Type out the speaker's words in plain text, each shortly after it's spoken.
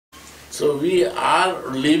So we are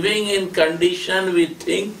living in condition, we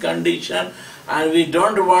think condition, and we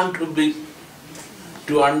don't want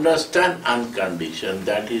to understand unconditioned.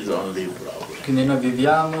 That is only problem. Quindi noi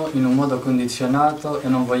viviamo in un modo condizionato e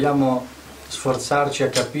non vogliamo sforzarci a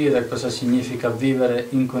capire cosa significa vivere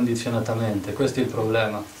incondizionatamente. Questo è il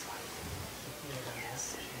problema.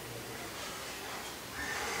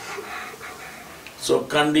 So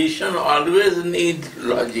condition always needs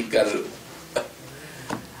logical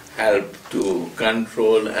help to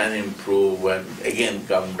control and improve and again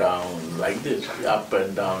come down. Like this, up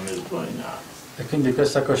and down is going on. E quindi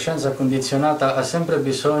questa coscienza condizionata ha sempre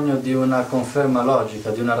bisogno di una conferma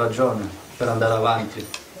logica, di una ragione per andare avanti.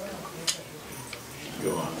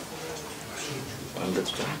 Go on.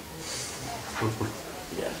 Understand?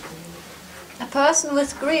 Yeah. A person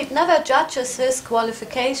with greed never judges his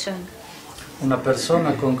qualification. Una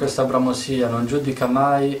persona con questa bramosia non giudica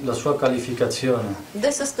mai la sua qualificazione.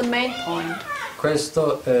 This is the main point.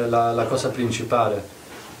 Questo è la cosa principale.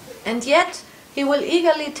 And yet, he will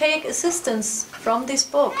eagerly take assistance from these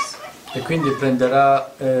books. E quindi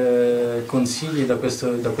prenderà consigli da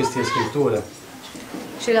queste scritture.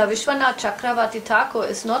 Srila Vishwanath Cakravarti T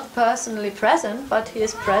is not personally present, but he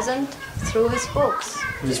is present through his books.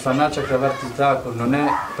 Vishwanath Cakravarti T non è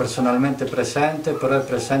personalmente presente, però è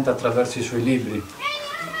presente attraverso i suoi libri.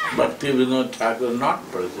 Bhaktivinoda Thakur not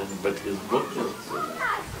present, but his book is present.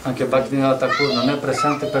 Anche Bhaktivinoda Thakur non è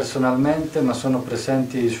presente personalmente, ma sono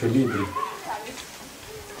presenti i suoi libri.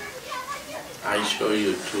 I show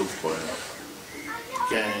you 2 poems.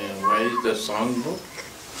 Where is the songbook?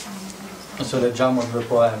 Adesso leggiamo 2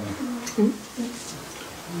 poemi.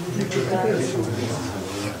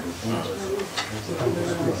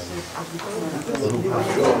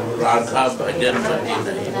 Radha Bhajan Bhajan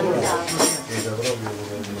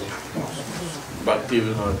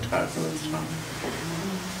Bhaktivinoda Thakur song.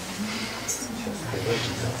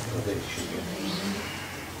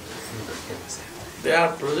 They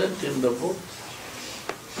are present in the book.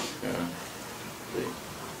 Yeah.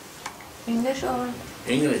 English or?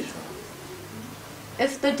 English.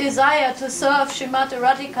 If the desire to serve Srimati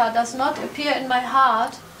Radhika does not appear in my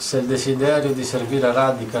heart, Se il desiderio di servire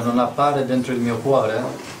Radhika non appare dentro il mio cuore,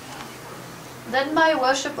 then my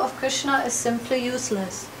worship of Krishna is simply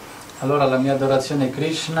useless. allora la mia adorazione a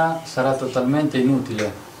Krishna sarà totalmente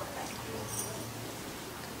inutile.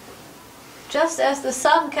 Just as the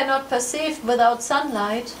sun cannot perceive without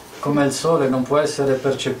sunlight, Come il sole non può essere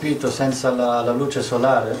percepito senza la luce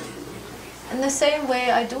solare, in the same way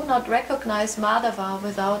I do not recognize Madhava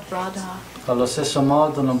without Radha. allo stesso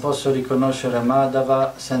modo non posso riconoscere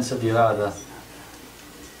Madhava senza di Radha.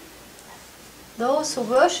 Those who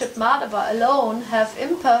worship Madhava alone have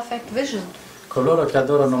imperfect vision. Coloro che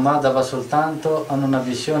adorano Madhava soltanto hanno una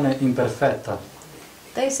visione imperfetta.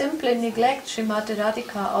 They simply neglect Srimati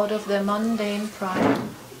Radhika out of their mundane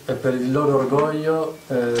pride. E per il loro orgoglio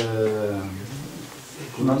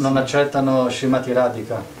non accettano Srimati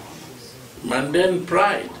Radhika. Mundane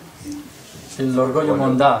pride. L'orgoglio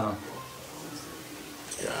mondano.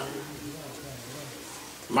 Yeah.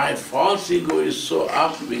 My false ego is so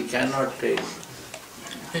up we cannot take.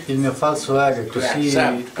 Il mio falso ego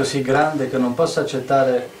è così grande che non posso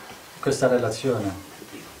accettare questa relazione.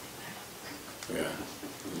 Yeah.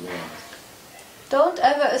 Don't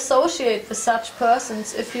ever associate with such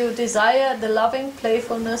persons if you desire the loving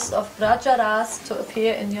playfulness of Brajaras to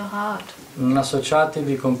appear in your heart. Non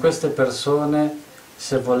associatevi con queste persone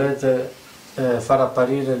se volete far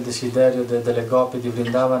apparire il desiderio delle gopi di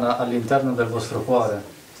Vrindavana all'interno del vostro cuore.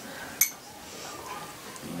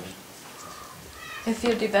 If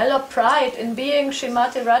you develop pride in being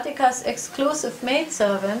Srimati Radhika's exclusive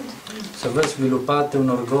maidservant, Se voi sviluppate un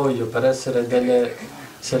orgoglio per essere delle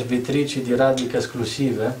servitrici di Radhika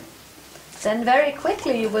esclusive, then very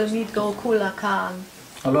quickly you will meet Gokula Khan.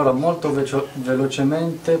 allora molto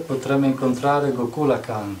velocemente potremo incontrare Gokula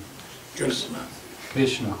Khan, Krishna.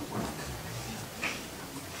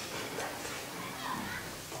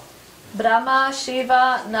 Brahma,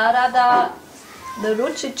 Shiva, Narada, the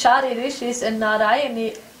Ruchichari rishis and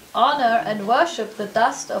Narayani honor and worship the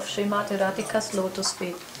dust of Srimati Radhika's lotus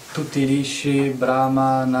feet. Tutti i rishi,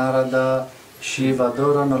 Brahma, Narada, Shiva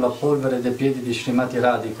adorano la polvere dei piedi di Srimati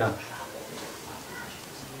Radhika.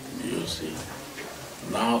 You see.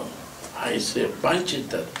 Now I say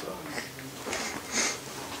Panchatattva.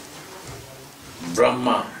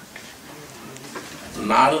 Brahma,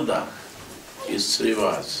 Narada is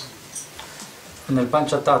Srivas. Nel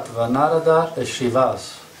Panchatattva Narada è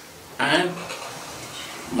Srivas. And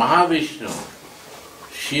Mahavishnu,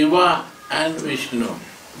 Shiva and Vishnu,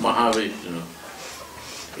 Mahavishnu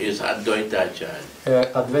is Advaita Acharya. è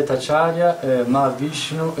Advaita Acharya,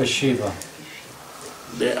 Mahavishnu e Shiva.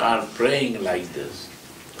 They are praying like this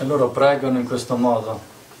E loro pregano in questo modo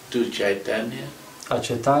to Chaitanya, a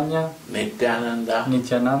Chaitanya, Nityananda,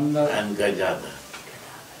 Nityananda and Gajadhara.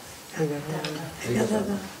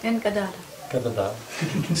 In Gadada. Gadadhara.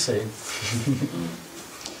 Sì.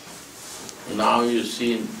 Now you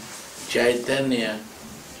see Chaitanya.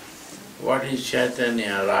 What is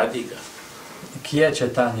Chaitanya? Radhika. Chi è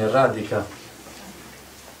Chaitanya? Radhika.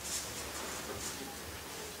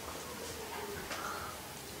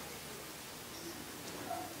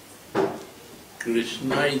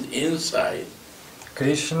 Krishna is inside.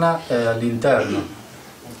 Krishna è all'interno.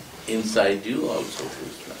 Inside you also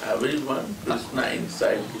Krishna. Everyone, Krishna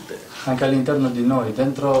inside you there. Anche all'interno di noi,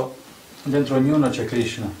 dentro ognuno c'è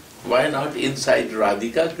Krishna. Why not inside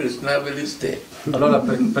Radhika? Krishna will stay. Allora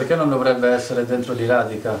perché non dovrebbe essere dentro di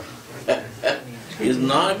Radhika? It's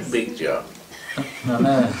not big job. Non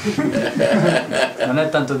è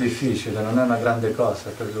tanto difficile, non è una grande cosa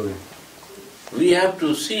per lui. We have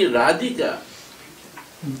to see Radhika.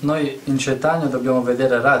 Noi in Chaitanya dobbiamo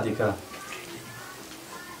vedere Radhika.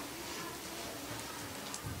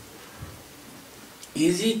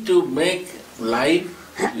 Easy to make life,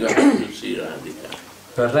 you have to see Radhika.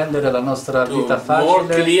 Per rendere la nostra vita To more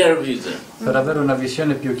facile, clear vision. per avere una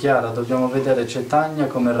visione più chiara, dobbiamo vedere Chaitanya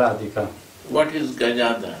come Radhika. What is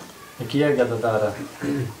Gajadhara? E chi è Gadadhara?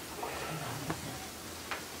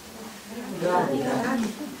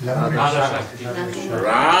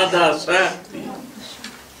 Radha Sakti.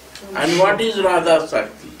 And what is Radha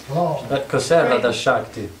Sakti? Cos'è Radha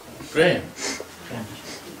Shakti? Prem.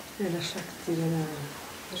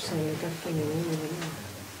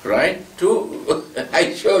 Right?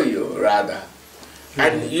 I show you Radha.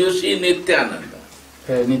 And you see Nityananda.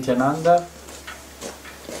 Nityananda,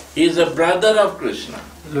 He is a brother of Krishna.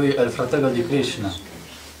 lui è il fratello di Krishna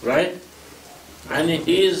Right? And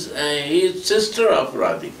he is sister of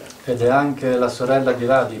Radhika. ed è anche la sorella di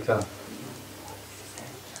Radhika.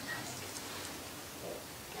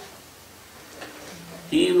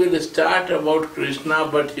 He will start about Krishna,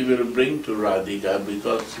 but he will bring to Radhika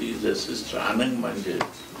because he is a sister, Anang Manjari.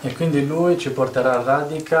 E quindi lui ci porterà a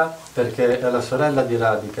Radhika perché è la sorella di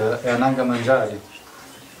Radhika, è Ananga Manjari.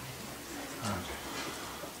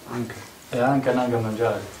 È anche Ananga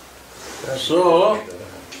Manjari. So,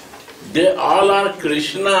 they all are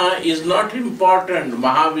Krishna is not important.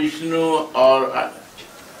 Mahavishnu or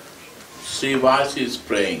Srivas is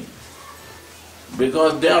praying.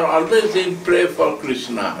 Because they are always in prayer for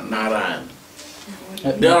Krishna, Narayan.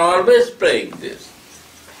 They are always praying this.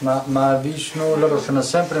 Ma Vishnu, loro sono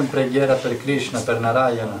sempre in preghiera per Krishna, per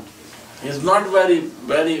Narayana. It's not very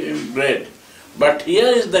great. But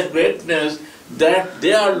here is the greatness that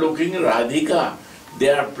they are looking Radhika. They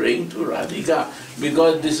are praying to Radhika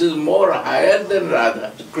because this is more higher than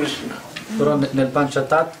Radha, Krishna. Però nel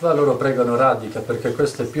Panchatattva loro pregano Radhika perché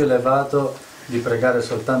questo è più elevato di pregare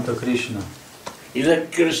soltanto Krishna. Is a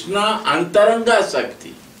Krishna Antaranga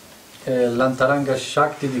Sakti. È l'Antaranga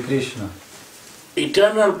Shakti di Krishna.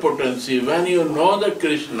 Eternal potency. When you know the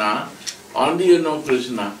Krishna, only you know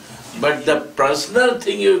Krishna. But the personal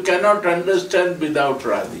thing you cannot understand without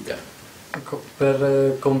Radhika.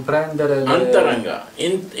 Per comprendere Antaranga,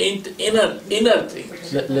 inner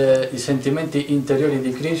things. I sentimenti interiori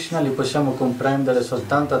di Krishna li possiamo comprendere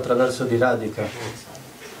soltanto attraverso di Radhika.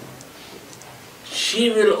 She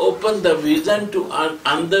will open the vision to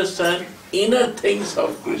understand inner things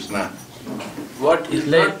of Krishna. What is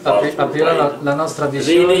Lei not possible aprirà la nostra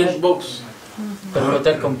visione reading books. per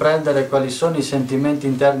poter comprendere quali sono i sentimenti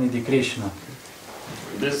interni di Krishna.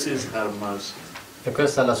 This is her mercy. E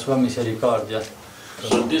questa è la sua misericordia.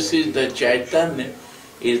 So this is the Chaitanya,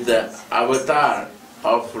 is the avatar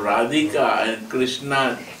of Radhika and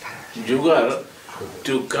Krishna Jugal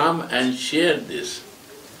to come and share this.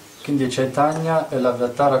 Quindi Chaitanya è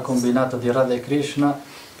l'avatar combinato di Radha e Krishna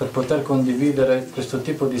per poter condividere questo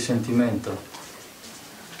tipo di sentimento.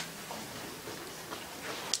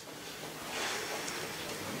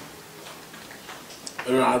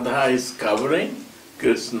 Radha is covering,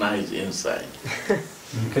 Krishna is inside.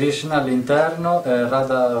 Krishna all'interno e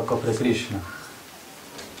Radha copre Krishna.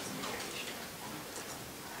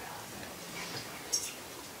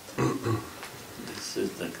 This is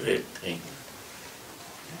the great thing.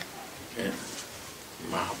 Yes.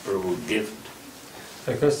 Mahaprabhu gift.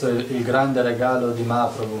 E questo è il grande regalo di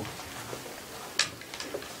Mahaprabhu.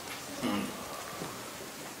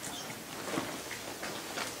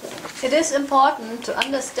 It is important to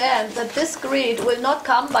understand that this greed will not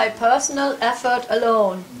come by personal effort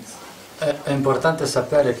alone. È importante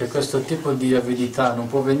sapere che questo tipo di avidità non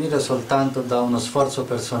può venire soltanto da uno sforzo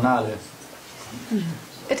personale.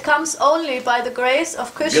 It comes only by the grace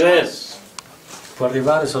of Krishna. Grace. Può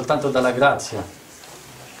arrivare soltanto dalla grazia.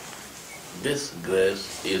 This grace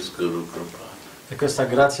is Guru Kripa. E questa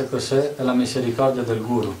grazia cos'è? È la misericordia del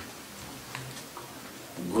Guru.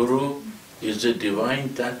 Guru is a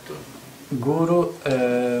divine tattva. Guru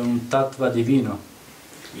è un tattva divino.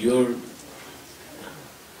 Your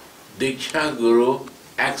Diksha Guru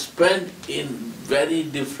expand in very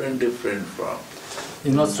different forms.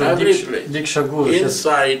 Il nostro Every place. Diksha Guru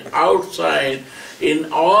Inside, outside, in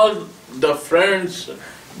all the friends,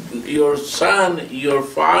 your son, your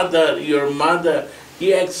father, your mother,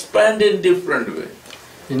 he expand in different way.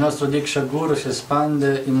 Il nostro Diksha Guru si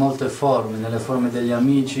espande in molte forme, nelle forme degli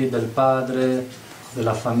amici, del padre,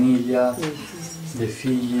 della famiglia, dei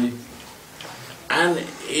figli. And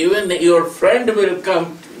even your friend will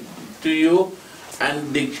come to you,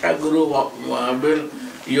 and Diksha Guru will,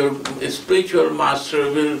 your spiritual master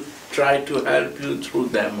will try to help you through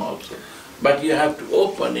them also. But you have to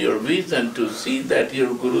open your vision to see that your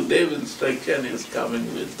Gurudev instruction is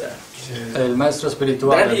coming with that. Il maestro That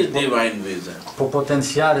spirituale is divine vision. può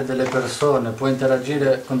potenziare delle persone, può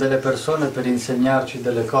interagire con delle persone per insegnarci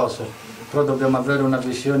delle cose, però dobbiamo avere una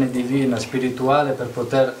visione divina, spirituale, per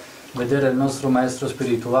poter vedere il nostro maestro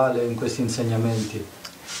spirituale in questi insegnamenti.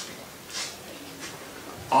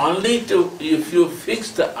 Only if you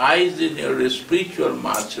fix the eyes in your spiritual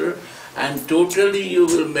master and totally you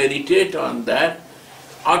will meditate on that,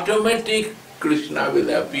 automatic Krishna will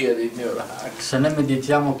appear in your heart. Se noi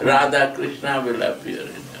meditiamo Radha Krishna will appear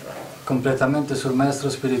in your heart. completamente sul maestro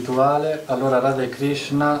spirituale, allora Radha e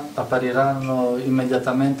Krishna appariranno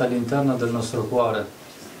immediatamente all'interno del nostro cuore.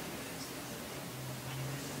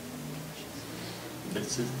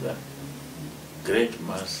 This is the great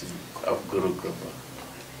mercy of Guru Kripa.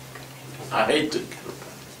 I hate Kripa.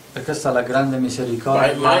 E questa è la grande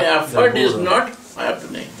misericordia My effort del is Guru. not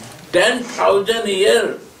happening. 10,000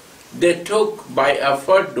 years they took by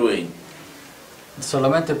effort doing.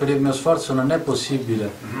 Solamente per il mio sforzo non è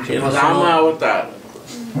possibile. Ci In possono- Rama Avatar.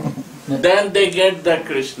 Then they get the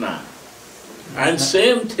Krishna. And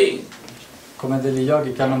same thing. come degli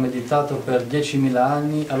yogi che hanno meditato per 10.000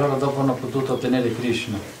 anni, allora dopo hanno potuto ottenere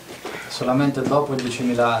Krishna. Solamente dopo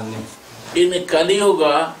 10.000 anni. In Kali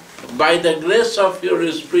Yuga, by the grace of your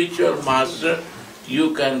spiritual master,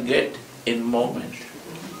 you can get in moment.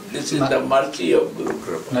 This is the mercy of Guru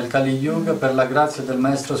Kripa. Nel Kali Yuga, per la grazia del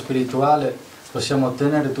maestro spirituale, possiamo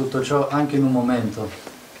ottenere tutto ciò anche in un momento.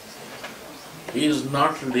 He is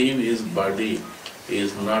not leave his body. He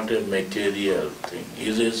is not a material thing. He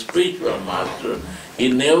is a spiritual master. He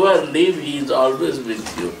never leave. He is always with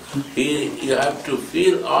you. You have to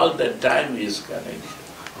feel all the time his connection.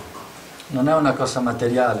 Non è una cosa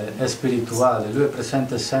materiale, è spirituale. Lui è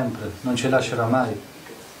presente sempre, non ci lascerà mai.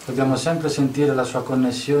 Dobbiamo sempre sentire la sua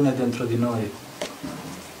connessione dentro di noi.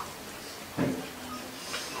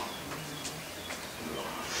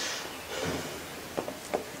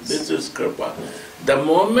 This is Kripa. The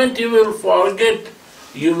moment you will forget,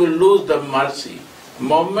 you will lose the mercy.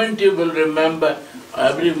 Moment you will remember,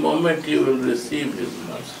 every moment you will receive his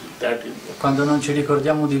mercy. That is the... Quando non ci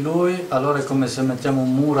ricordiamo di Lui, allora è come se mettiamo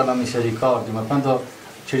un muro alla misericordia, ma quando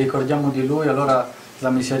ci ricordiamo di Lui, allora la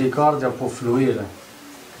misericordia può fluire.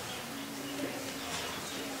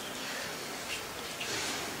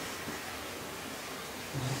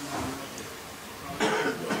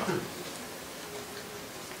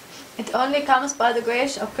 It only comes by the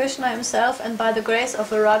grace of Krishna himself and by the grace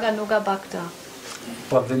of a Raganuga Bhakta.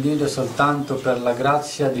 Può avvenire soltanto per la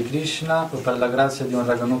grazia di Krishna o per la grazia di un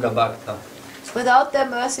Raganuga Bhakta. Without their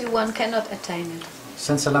mercy one cannot attain it.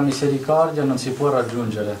 Senza la misericordia non si può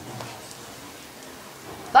raggiungere.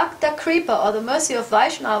 Bhakta Kripa, or the mercy of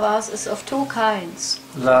Vaishnavas, is of two kinds.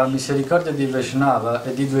 La misericordia di Vaishnava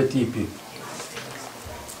è di due tipi.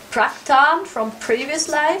 Praktan, from previous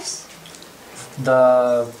lives,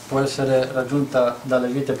 Può essere raggiunta dalle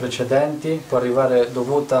vite precedenti, può arrivare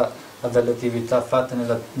dovuta a delle attività fatte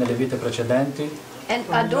nelle vite precedenti, and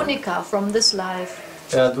Adunika, from this life.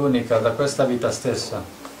 e ad unica da questa vita stessa,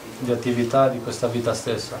 di attività di questa vita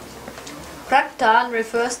stessa. Praktan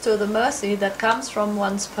refers to the mercy that comes from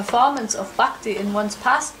one's performance of bhakti in one's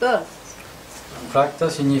past birth. Prakta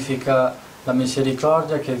significa la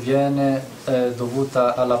misericordia che viene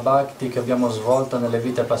dovuta alla bhakti che abbiamo svolto nelle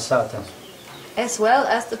vite passate, As well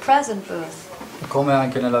as the present birth. come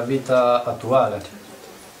anche nella vita attuale.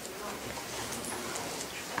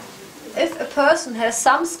 if a person has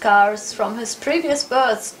some scars from his previous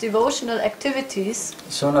birth's devotional activities,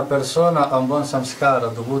 Se una persona ha un buon samskara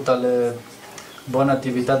dovuto alle buone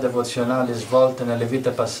attività devozionali svolte nelle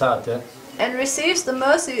vite passate and receives the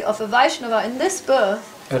mercy of a Vaishnava in this birth,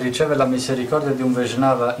 e riceve la misericordia di un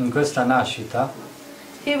Vaishnava in questa nascita,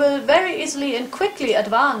 he will very easily and quickly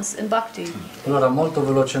advance in bhakti. allora molto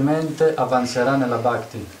velocemente avanzerà nella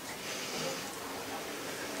bhakti.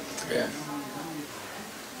 Yeah.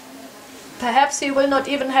 Perhaps he will not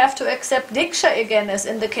even have to accept Diksha again, as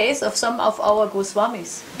in the case of some of our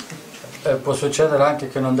Goswamis. E può succedere anche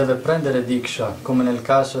che non deve prendere Diksha, come nel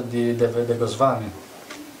caso di De Goswami.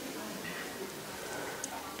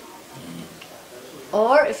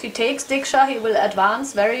 Or if he takes Diksha, he will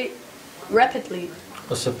advance very rapidly.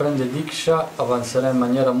 O se prende Diksha avanzerà in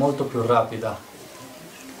maniera molto più rapida.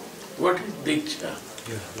 What is Diksha?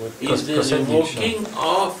 Cos- Is the cos'è revoking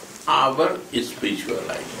of our spiritual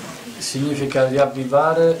life. Significa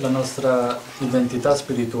riavvivare la nostra identità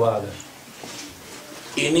spirituale.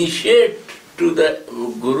 Initiate to the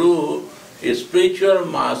Guru, a spiritual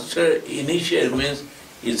master, initiate means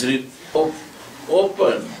is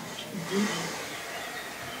open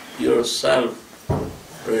your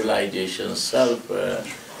self-realization,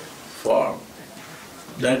 self-form.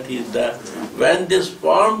 That is the, when this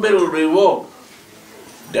form will revoke,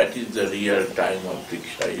 that is the real time of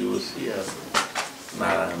Diksha. You will see us.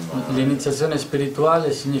 L'iniziazione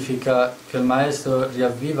spirituale significa che il maestro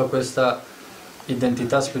riavviva questa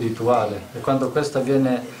identità spirituale e quando questa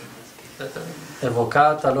viene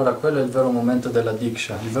evocata, allora quello è il vero momento della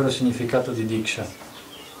Diksha, il vero significato di Diksha.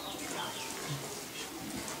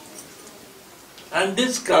 And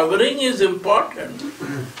this covering is important.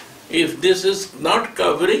 If this is not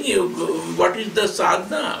covering you, what is the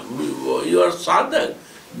sadhana? You are sadhak.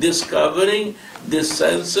 This covering, this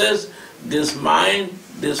senses, this mind,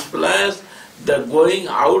 this flesh, the going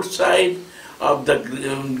outside of the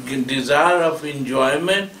desire of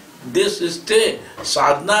enjoyment, this stay.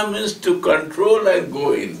 Sadhana means to control and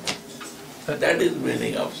go in. That is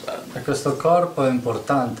meaning of sadhana. E questo corpo è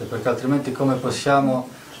importante perché altrimenti come possiamo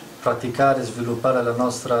praticare e sviluppare la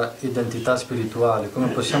nostra identità spirituale, come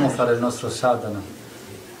possiamo fare il nostro sadhana?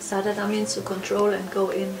 Sadhana means to control and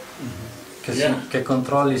go in. Che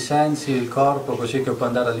controlli i sensi, il corpo, così che può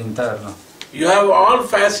andare all'interno. You have all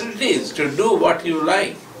facilities to do what you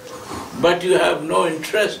like, but you have no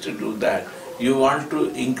interest to do that. You want to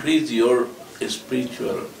increase your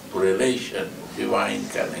spiritual relation, divine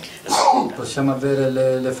connection. Possiamo avere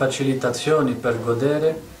le facilitazioni per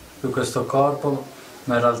godere di questo corpo,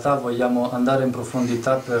 ma in realtà vogliamo andare in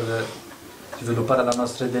profondità per sviluppare la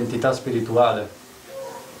nostra identità spirituale.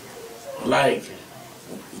 Like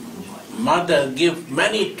mother give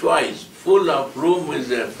many toys, full of room is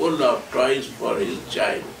there, full of toys for his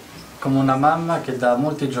child. Come una mamma che dà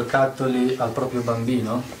molti giocattoli al proprio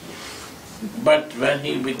bambino, But when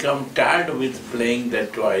he become tired with playing the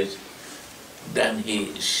toys, then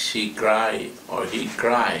she cry or he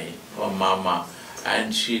cry for mama,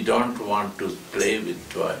 and she don't want to play with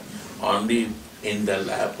toy, only in the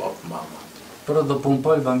lap of mama. però dopo un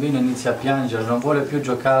po' il bambino inizia a piangere, non vuole più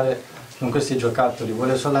giocare con questi giocattoli,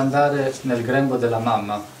 vuole solo andare nel grembo della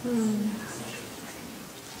mamma.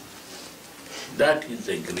 That is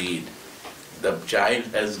the greed. The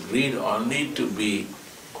child has greed only to be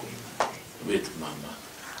with mama.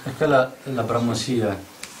 E quella è la bramosia,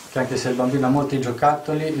 che anche se il bambino ha molti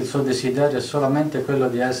giocattoli, il suo desiderio è solamente quello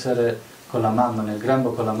di essere con la mamma, nel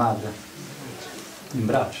grembo con la madre, in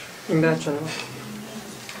braccio. In braccio no?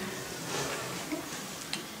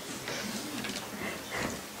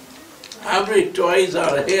 Every toys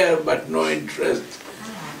are here, but no interest.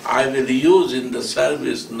 I will use in the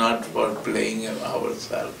service, not for playing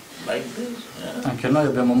ourselves. Like this. Yeah. Anche noi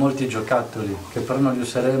abbiamo molti giocattoli, che però non li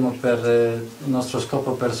useremo per il nostro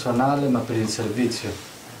scopo personale, ma per il servizio.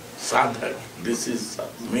 Sadhak. This is the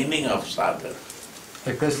meaning of sadhak.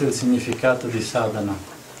 E questo è il significato di sadhana.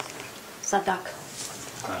 Sadak.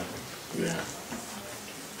 Yeah.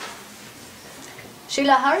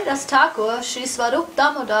 Srila Haridas Thakur, Sri Swarup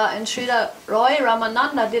Damodar and Srila Roy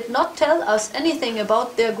Ramananda did not tell us anything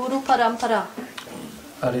about their Guru Parampara.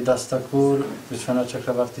 Haridas Thakur, Vishwanath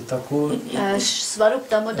Cakravarti Thakur, Swarup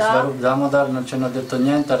Damodar Swarup Damodar non ci hanno detto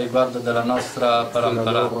niente a riguardo della nostra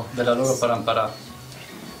parampara, della loro parampara.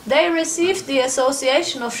 They received the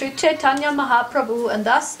association of Sri Chaitanya Mahaprabhu and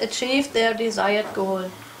thus achieved their desired goal.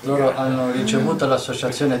 Loro hanno ricevuto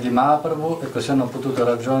l'associazione di Mahaprabhu e così hanno potuto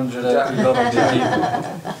raggiungere il loro obiettivo.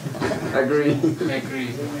 Agree.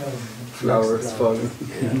 Flowers falling.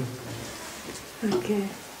 Okay.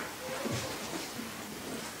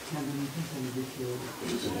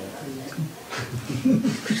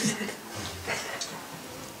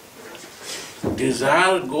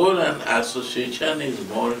 Desire, goal and association is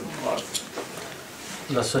more important.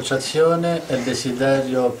 L'associazione e il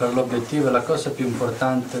desiderio per l'obiettivo è la cosa più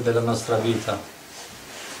importante della nostra vita.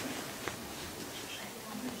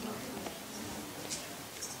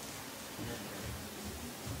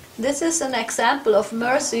 This is an example of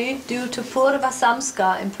mercy due to purva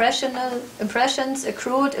samskar, impressions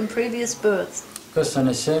accrued in previous births. Questo è un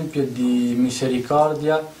esempio di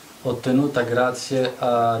misericordia ottenuta grazie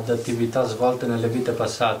ad attività svolte nelle vite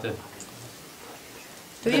passate.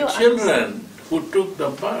 The children who took the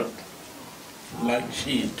birth, like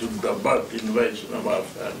she took the birth in Vaishnava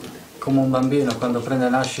family. Come un bambino quando prende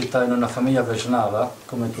nascita in una famiglia Vaishnava,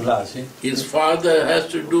 come Tulasi, His father has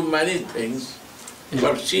to do many things,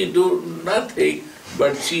 but she do nothing,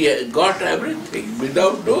 but she got everything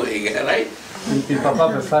without doing, right? il papà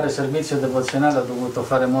per fare servizio devozionale ha dovuto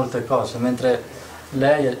fare molte cose, mentre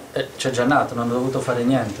lei c'è già nato, non ha dovuto fare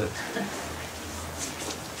niente.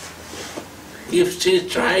 If she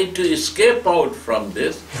tried to escape out from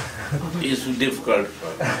this, it's difficult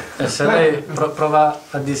for her. E se lei prova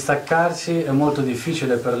a distaccarsi è molto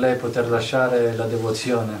difficile per lei poter lasciare la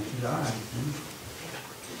devozione.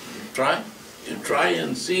 You try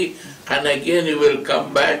and see, and again you will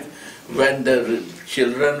come back when the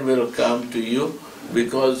children will come to you,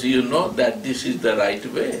 because you know that this is the right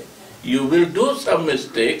way. You will do some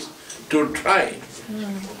mistakes to try.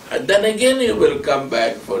 And then again you will come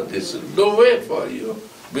back for this. No way for you,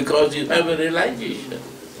 because you have a realization.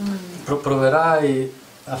 Proverai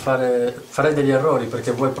a farai degli errori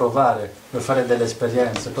perché vuoi provare, vuoi fare delle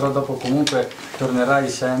esperienze, però dopo comunque tornerai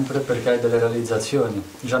sempre perché hai delle realizzazioni,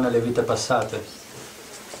 già nelle vite passate.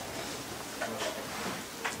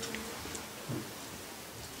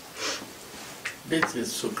 This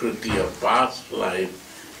is Sukriti of past life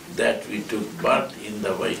that we took birth in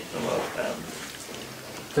the Vaishnava family.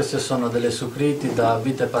 Queste sono delle sukriti da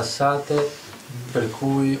vite passate per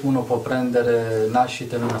cui uno può prendere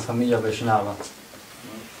nascita in una famiglia Vaishnava.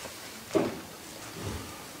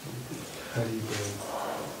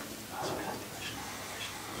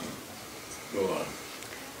 Go on.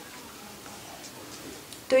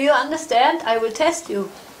 Do you understand? I will test you.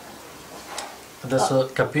 Adesso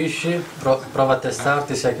capisci? Prova a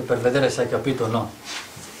testarti per vedere se hai capito o no.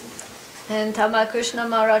 And Tamal Krishna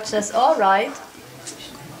Maharaj says, all right.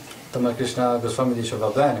 Tamal Krishna Goswami dice va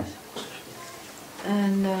bene.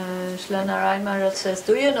 And Srila Narayana Maharaj says,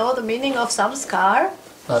 do you know the meaning of samskar?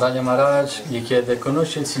 Narayana Maharaj gli chiede,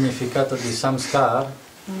 conosci il significato di samskar?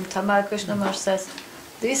 Tamal Krishna Maharaj says,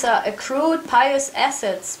 these are accrued pious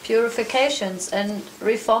assets, purifications and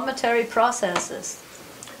reformatory processes.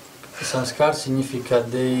 Samskar significa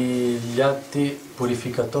degli atti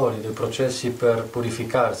purificatori, dei processi per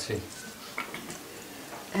purificarsi.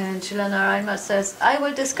 And Srila Narayana Maharaj says, I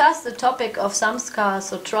will discuss the topic of samskar,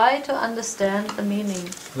 so try to understand the meaning.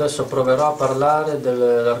 Adesso proverò a parlare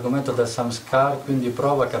dell'argomento del samskar, quindi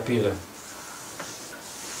prova a capire.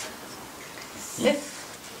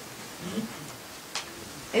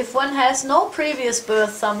 If one has no previous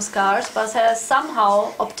birth samskars, but has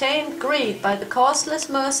somehow obtained greed by the causeless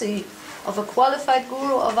mercy of a qualified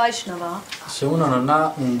guru or Vaishnava, Se uno non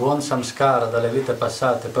ha un buon samskara dalle vite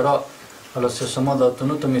passate, però allo stesso modo ha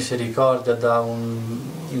ottenuto misericordia da un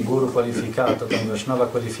guru qualificato, da un Vaishnava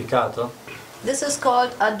qualificato, this is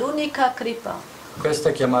called adunika kripa. questa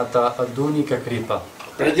è chiamata adunika kripa,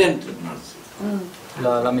 Present mercy.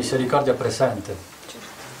 la misericordia presente.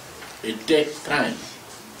 It takes time.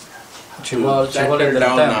 Ci to vuole settle del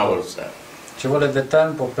down tempo. ourselves. Ci vuole del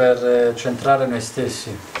tempo per centrare noi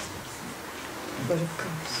stessi.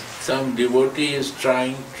 Some devotee is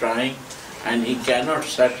trying, and he cannot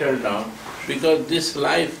settle down because this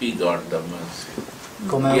life he got the mercy.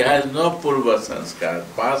 He has no purva sanskar,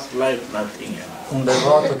 past life nothing else. Un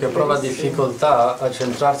devoto che prova difficoltà a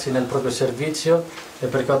centrarsi nel proprio servizio è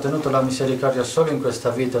perché ha ottenuto la misericordia solo in questa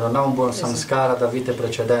vita, non ha un buon samskara da vite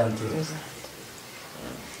precedenti.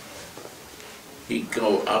 He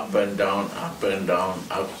go up and down, ups and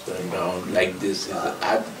down, like this.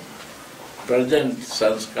 Present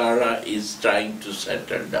sanskara is trying to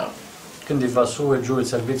settle down. Quindi va su e giù, il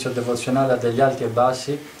servizio devozionale ha degli alti e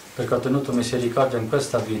bassi perché ha ottenuto misericordia in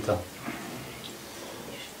questa vita.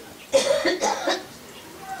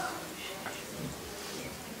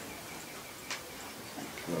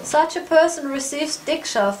 Such a person receives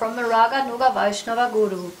diksha from a Raga Nuga Vaishnava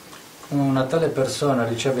Guru. Una tale persona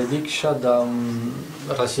riceve diksha da un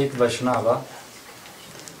Rasik Vaishnava,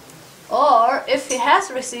 Or if he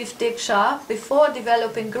has received diksha before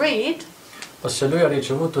developing greed, o se lui ha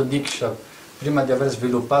ricevuto diksha prima di aver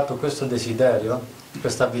sviluppato questo desiderio,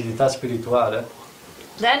 questa abilità spirituale,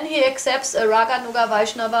 then he accepts a Raganuga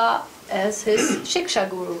Vaishnava as his Shiksha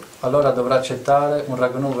Guru. allora dovrà accettare un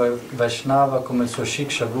Raganuga Vaishnava come il suo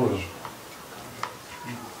Shiksha Guru.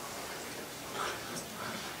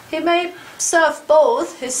 He may serve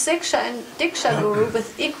both his Siksha and Diksha Guru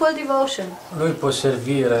with equal devotion. Lui può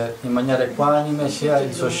servire in maniera equanime sia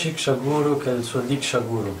il suo Shiksha Guru che il suo Diksha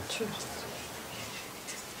Guru.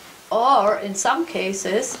 Or, in some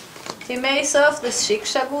cases, he may serve the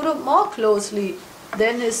Shiksha Guru more closely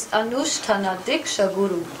than his Anushtana Diksha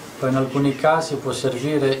Guru. Poi in alcuni casi può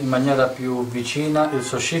servire in maniera più vicina il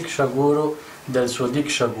suo Shiksha Guru del suo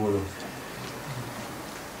Diksha Guru.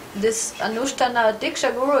 This Anushtana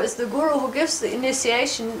Diksha Guru is the Guru who gives the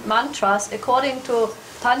initiation mantras according to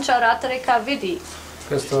Pancharatrika Vidhi.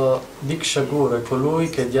 Questo Diksha Guru è colui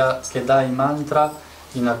che dà i mantra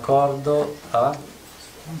in accordo a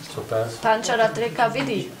Pancharatrika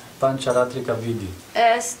Vidhi. Pancharatrika Vidhi.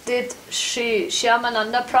 As did Shri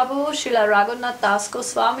Shyamananda Prabhu, Srila Raghunath Das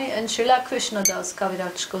Goswami and Srila Krishna Das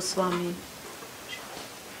Kaviraj Goswami.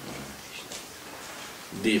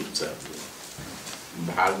 Deep Sadhu.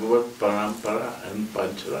 Bhagavad Parampara and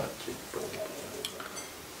Pancharatri.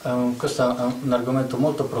 Questo è un argomento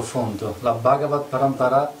molto profondo, la Bhagavad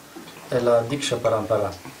Parampara e la Diksha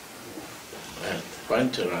Parampara.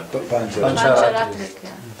 Pancharatri. Pancharatrika.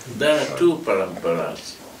 There are two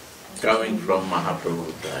paramparas coming from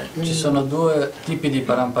Mahaprabhu time. Ci sono due tipi di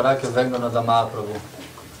parampara che vengono da Mahaprabhu.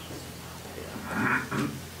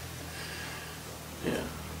 Yeah.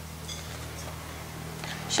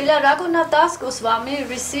 Srila Raghunath Das Goswami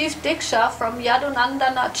received Diksha from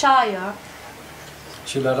Yadunandana Acharya.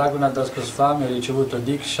 Srila Raghunath Das Goswami ha ricevuto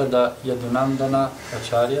Diksha da Yadunandana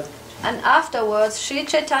Acharya. And afterwards, Sri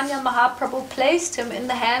Chaitanya Mahaprabhu placed him in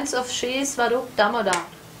the hands of Sri Svarup Damodar.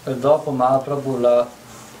 E dopo Mahaprabhu l'ha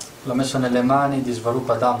messo nelle mani di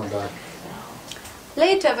Svarupa Damodar.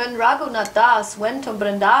 Later, when Raghunath Das went to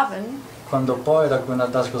Vrindavan, Quando poi Raghunath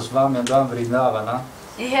Das Goswami andò a Vrindavana,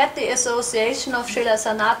 he had the association of Srila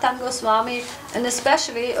Sanatana Goswami and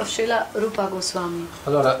especially of Srila Rupa Goswami.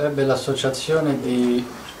 allora ebbe l'associazione di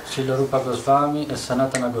Srila Rupa Goswami e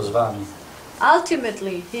Sanatana Goswami.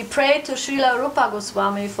 Ultimately, he prayed to Srila Rupa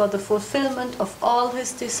Goswami for the fulfillment of all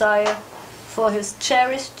his desire for his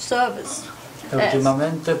cherished service. E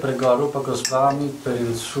ultimamente pregò a Rupa Goswami per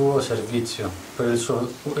il suo servizio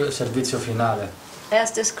finale,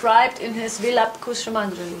 As described in his Vilap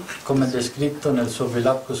Kusumanjali. come descritto nel suo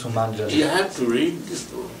Vilap Kusumanjali. You have to read this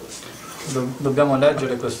book. Dobbiamo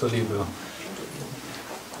leggere questo libro.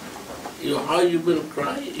 How you will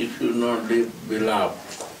cry if you not read Vilap?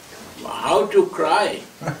 How to cry?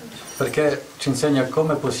 Perché ci insegna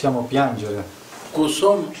come possiamo piangere.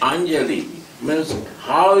 Kusum Anjali means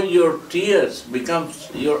how your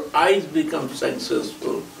your eyes become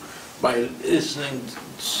successful by listening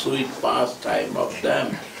sweet pastime of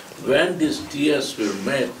them. When these tears will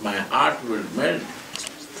melt, my heart will melt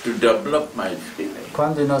to develop my feeling.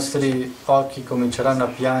 Quando i nostri occhi cominceranno a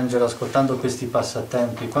piangere ascoltando questi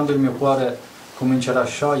passatempi, quando il mio cuore comincerà a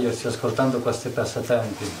sciogliersi ascoltando questi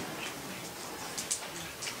passatempi.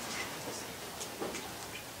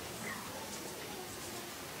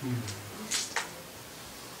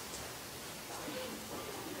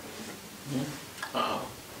 Oh.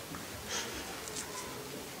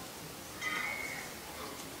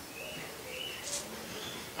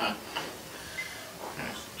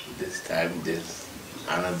 This time this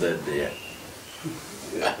another day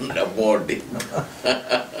another body.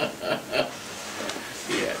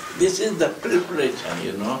 Yeah. This is the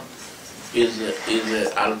preparation, is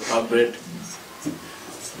a alphabet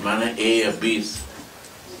mana A e B.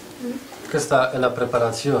 Questa è la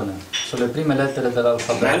preparazione, sono le prime lettere Many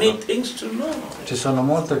dell'alfabeto. things to know. Ci sono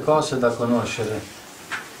molte cose da conoscere.